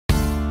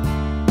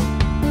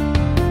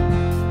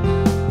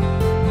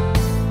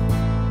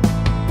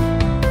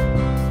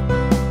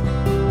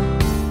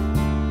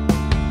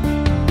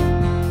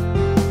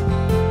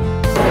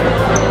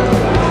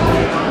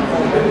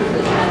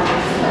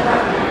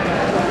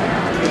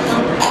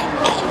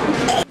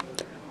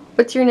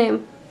What's your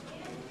name?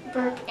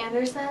 Brooke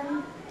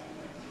Anderson.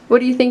 What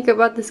do you think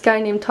about this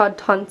guy named Todd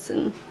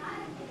Thompson?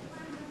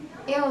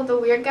 Ew, the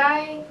weird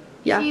guy?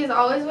 Yeah. He's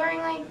always wearing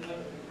like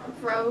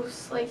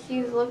gross, like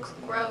he looks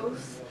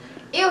gross.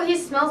 Ew, he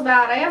smells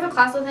bad. I have a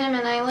class with him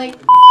and I like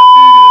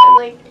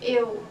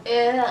ew.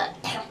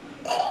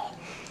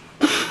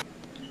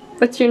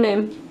 What's your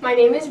name? My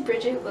name is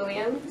Bridget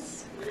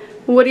Williams.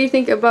 What do you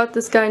think about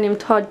this guy named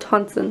Todd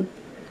Thompson?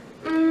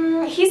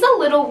 He's a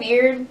little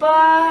weird,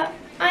 but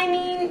I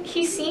mean,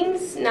 he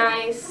seems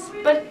nice.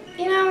 But,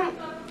 you know,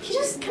 he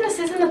just kind of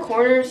sits in the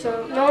corner,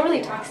 so no one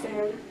really talks to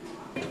him.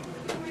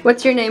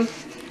 What's your name?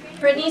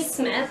 Brittany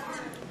Smith.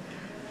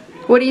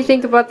 What do you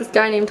think about this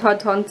guy named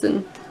Todd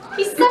Thompson?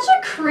 He's such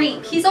a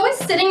creep. He's always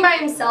sitting by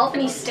himself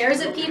and he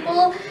stares at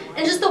people,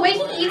 and just the way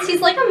he eats,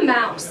 he's like a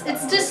mouse.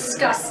 It's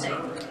disgusting.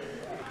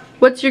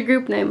 What's your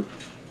group name?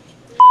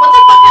 What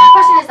the fuck kind of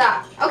question is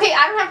that? Okay,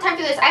 I don't have time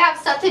for this. I have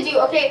stuff to do.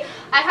 Okay,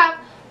 I have...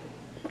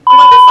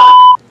 What the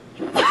fuck?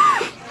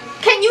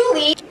 Can you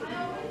leave?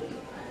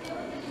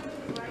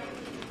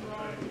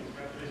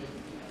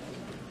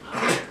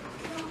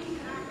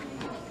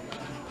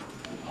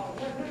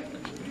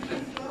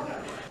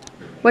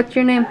 What's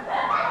your name?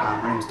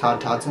 My name's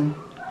Todd Todson.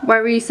 Why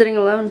were you sitting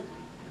alone?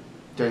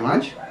 During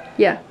lunch?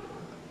 Yeah.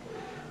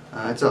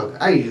 It's okay.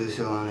 I usually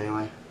sit alone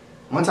anyway.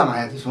 One time I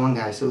had this one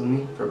guy sit with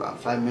me for about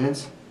 5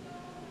 minutes,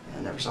 and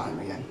I never saw him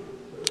again.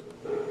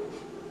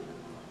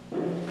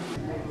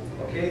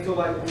 Okay, so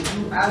like when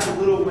you add a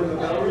little when the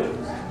bell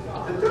rings,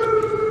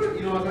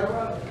 you know what I'm talking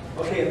about?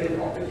 Okay, and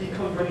then he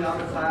comes running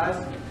out of class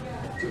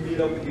to meet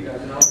up with you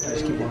guys, and I'll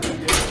just keep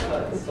walking.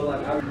 So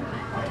like,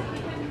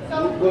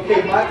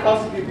 okay, my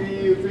class could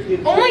be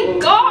freaking. Oh my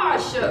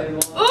gosh! Ugh,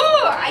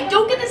 I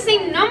don't get the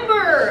same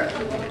number!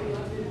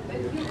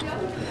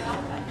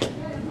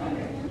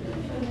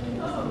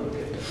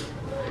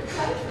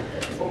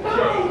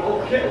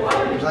 Okay,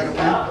 Would you like a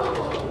pen?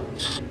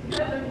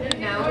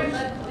 No.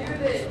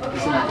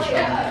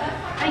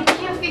 I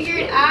can't figure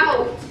it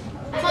out.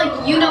 It's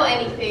like you know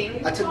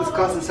anything. I took this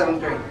class in 7th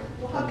grade.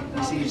 Look,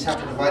 you see, you just have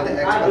to divide the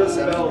x by the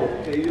 7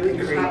 in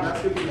grade,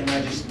 and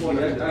I just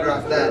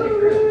graph that,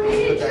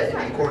 put that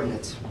in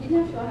coordinates.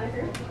 You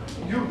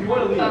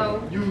want to leave?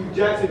 Oh. You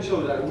Jackson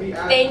chose that. We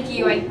asked. Thank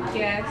you, I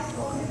guess.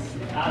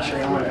 Sure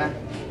you want a pen?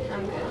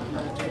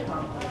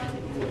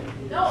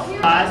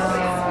 Class,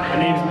 my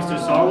name is Mr.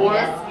 Sarwar,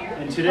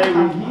 and today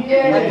we're going to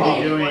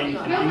be doing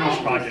an English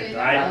project,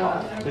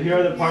 alright? So here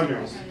are the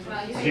partners.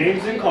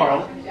 James and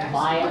Carl,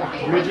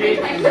 Bridget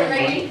and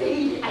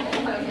Brittany,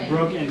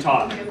 Brooke and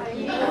Todd.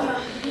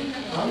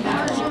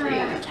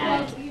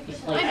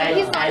 I bet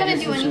he's not gonna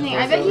do anything.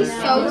 I bet he's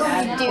so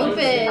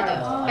stupid.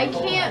 I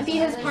can't be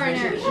his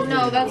partner.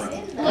 No, that's...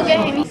 Look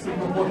at him.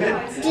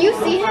 Do you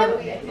see him?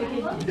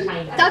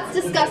 That's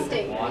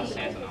disgusting.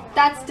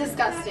 That's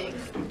disgusting.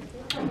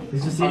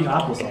 He's just eating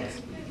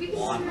applesauce.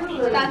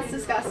 That's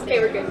disgusting. Okay,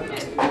 we're good.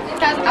 He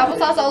has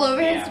applesauce all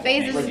over his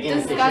face. It's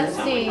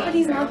disgusting. But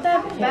he's not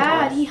that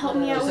bad. He helped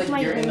me out with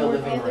my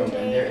homework the other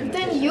day.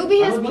 Then you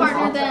be his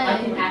partner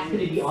then.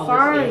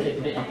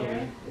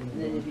 Fine.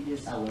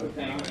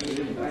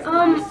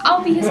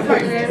 I'll be his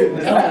partner.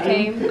 It's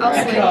okay. I'll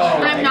switch.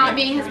 I'm not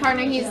being his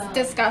partner. He's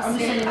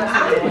disgusting.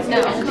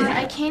 No,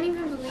 I can't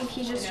even believe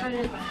he just tried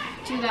to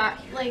do that.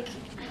 Like,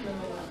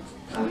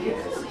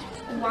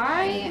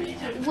 why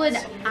would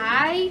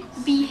I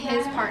be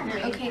his partner?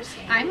 Okay,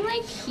 I'm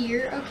like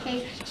here,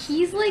 okay?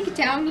 He's like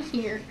down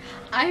here.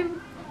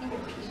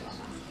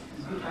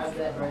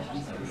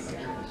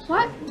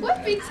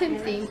 What makes him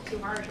think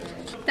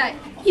that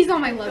he's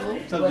on my level?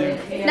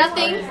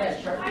 Nothing.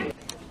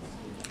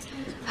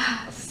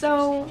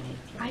 So,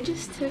 I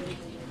just took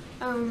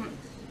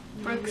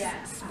Brooke's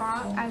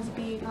spot as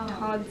being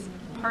Todd's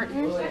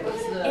partner,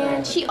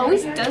 and she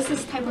always does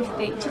this type of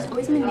thing. She's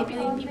always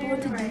manipulating people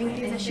into doing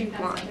things that she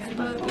wants,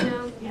 but you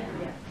know,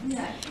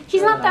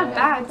 he's not that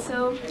bad,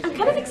 so I'm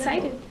kind of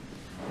excited.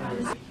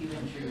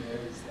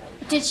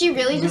 Did she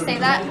really just say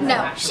that?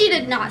 No, she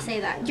did not say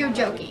that. You're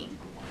joking.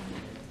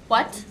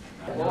 What?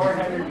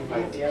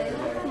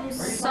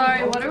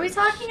 Sorry, what are we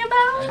talking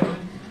about?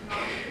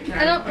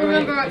 I don't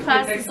remember what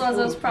class this was.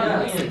 I was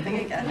probably sleeping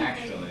again.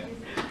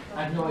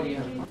 I have no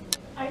idea.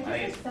 Do I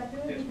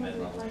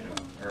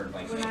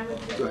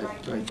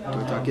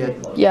talk yet?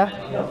 Yeah.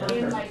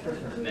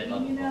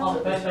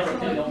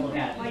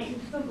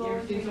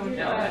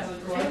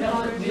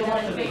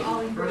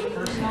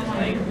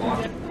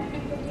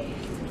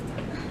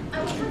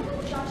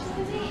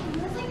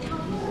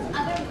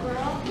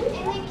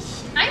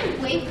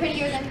 I'm way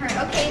prettier than her,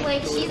 okay?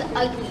 Like, she's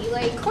ugly.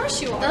 Like, Of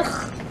course you are.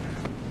 ugh.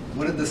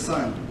 What did the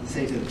son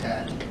say to the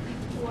dad?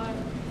 What?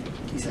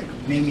 He said,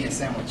 make me a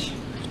sandwich.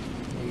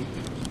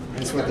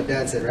 That's what the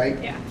dad said, right?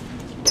 Yeah.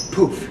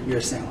 Poof, you're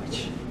a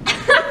sandwich.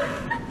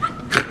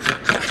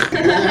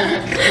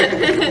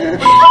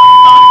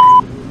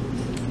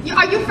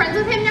 Are you friends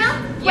with him now?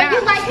 Yeah. Like,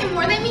 you like him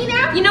more than me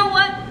now? You know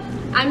what?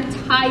 I'm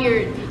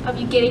tired of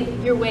you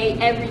getting your way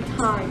every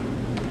time.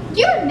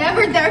 You're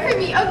never there for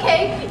me,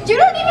 okay? You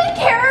don't even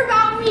care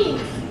about me.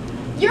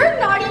 You're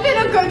not even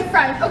a good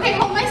friend. Okay,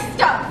 hold my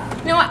stuff.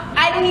 You know what?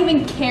 I don't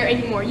even care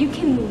anymore. You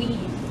can leave.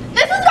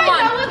 This is Come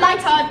why on, no one my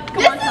likes Todd. you. Come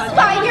This on, is Todd.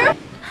 why you're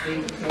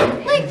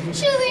like,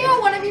 she doesn't even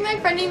want to be my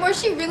friend anymore.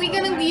 She really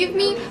gonna leave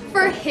me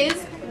for his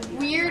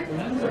weird.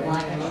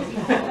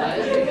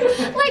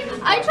 Like,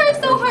 I try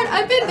so hard.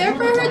 I've been there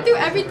for her through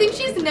everything.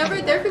 She's never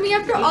there for me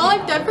after all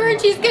I've done for her. And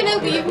she's gonna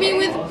leave me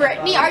with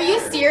Brittany. Are you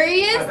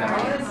serious?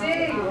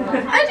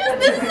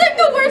 This is like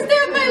the worst day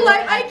of my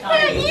life. I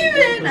can't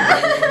even.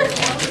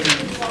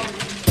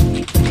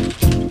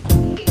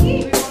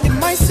 It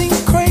might seem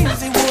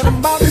crazy what I'm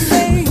about to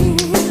say.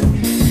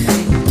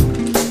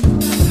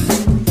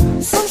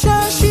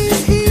 Sunshine,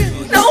 she's here.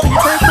 No.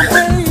 Take the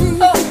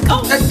rain.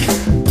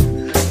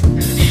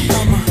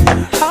 I'm a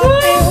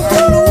hot air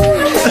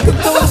balloon like a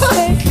ghost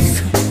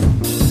face.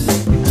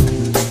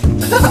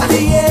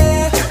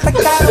 Yeah, like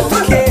I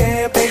don't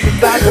care, baby,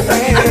 by the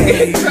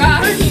way.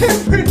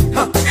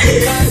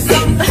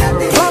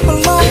 Clap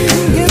along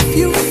if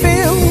you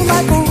feel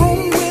like a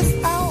room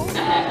without.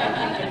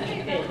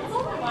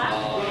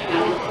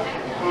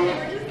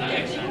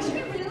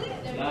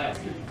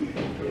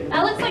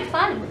 That looks like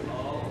fun.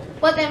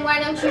 Well then, why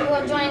don't you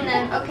go join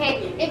them,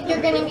 okay? If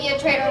you're gonna be a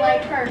traitor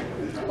like her.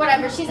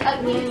 Whatever, she's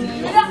ugly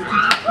anyway.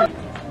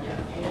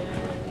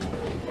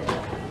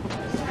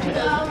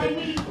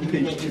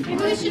 Maybe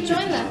we should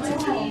join them.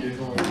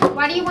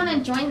 Why do you want to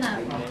join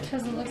them?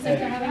 Because it looks like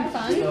they're having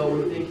fun?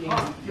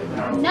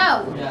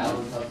 No.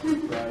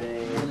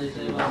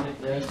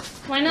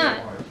 Why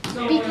not?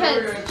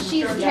 Because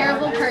she's a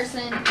terrible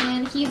person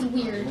and he's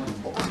weird.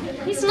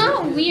 He's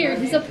not weird.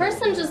 He's a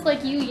person just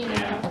like you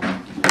know.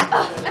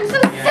 Ugh, I'm so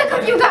sick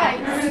of you guys!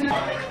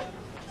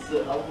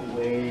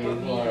 Way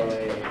far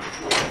away.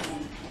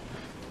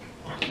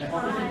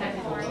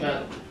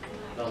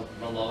 The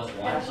lowest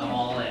one. I'm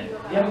all in.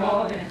 Yeah, I'm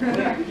all in. Can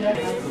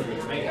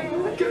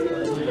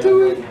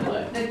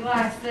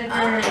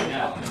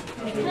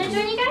I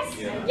join you guys?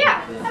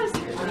 Yeah, that was The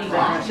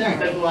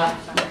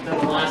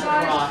glass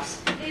across.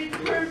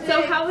 So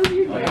how was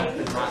your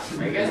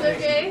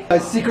day? A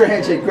secret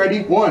handshake.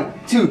 Ready? 1,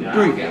 2, 3.